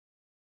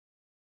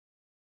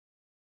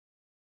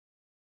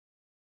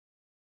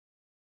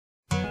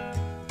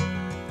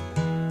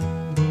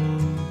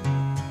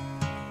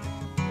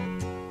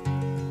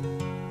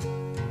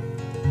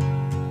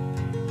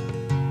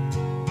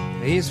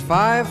He's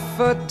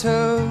 5'2"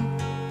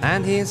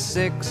 and he's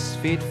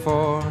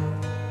 6'4".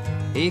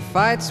 He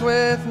fights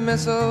with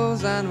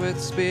missiles and with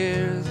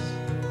spears.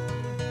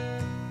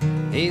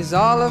 He's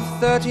all of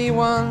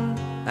 31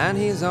 and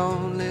he's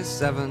only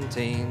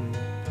 17.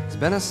 He's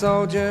been a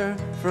soldier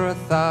for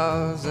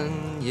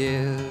 1,000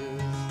 years.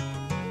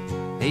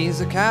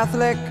 He's a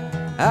Catholic,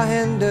 a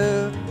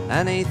Hindu,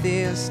 an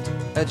atheist,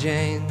 a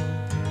Jain,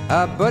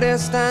 a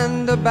Buddhist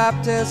and a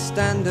Baptist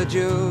and a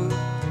Jew.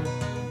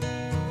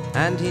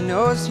 And he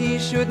knows he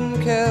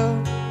shouldn't kill,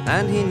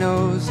 and he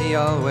knows he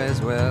always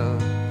will.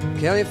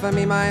 Kill you for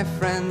me, my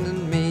friend,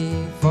 and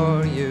me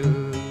for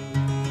you.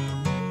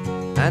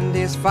 And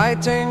he's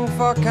fighting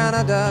for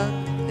Canada,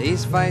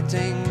 he's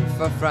fighting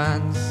for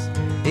France,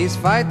 he's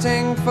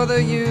fighting for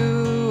the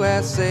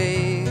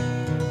USA.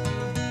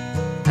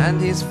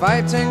 And he's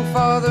fighting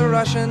for the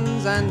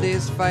Russians, and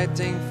he's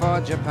fighting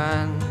for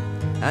Japan.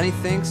 And he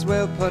thinks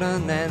we'll put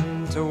an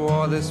end to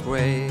war this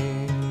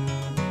way.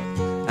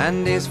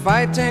 And he's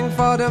fighting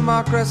for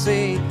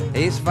democracy,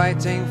 he's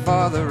fighting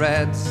for the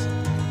Reds.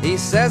 He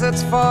says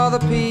it's for the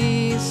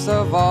peace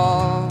of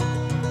all.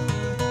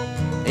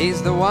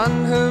 He's the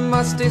one who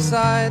must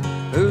decide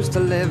who's to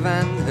live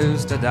and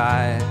who's to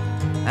die.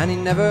 And he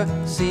never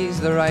sees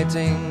the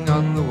writing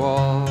on the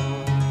wall.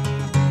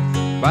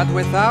 But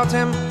without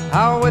him,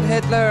 how would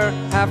Hitler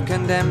have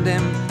condemned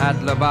him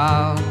at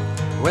Laval?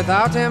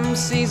 Without him,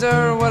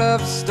 Caesar would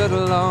have stood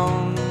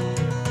alone.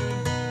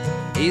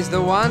 He's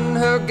the one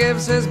who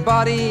gives his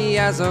body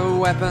as a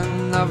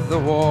weapon of the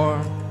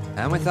war.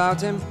 And without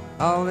him,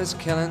 all this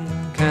killing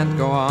can't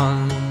go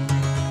on.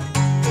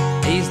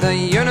 He's the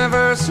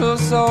universal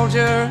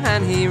soldier,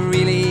 and he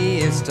really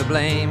is to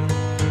blame.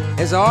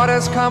 His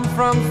orders come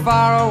from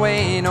far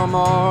away no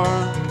more.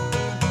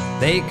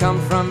 They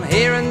come from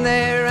here and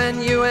there,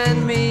 and you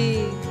and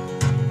me.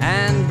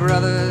 And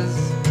brothers,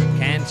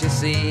 can't you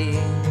see?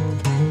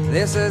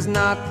 This is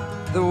not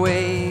the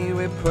way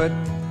we put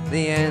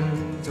the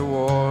end to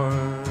war.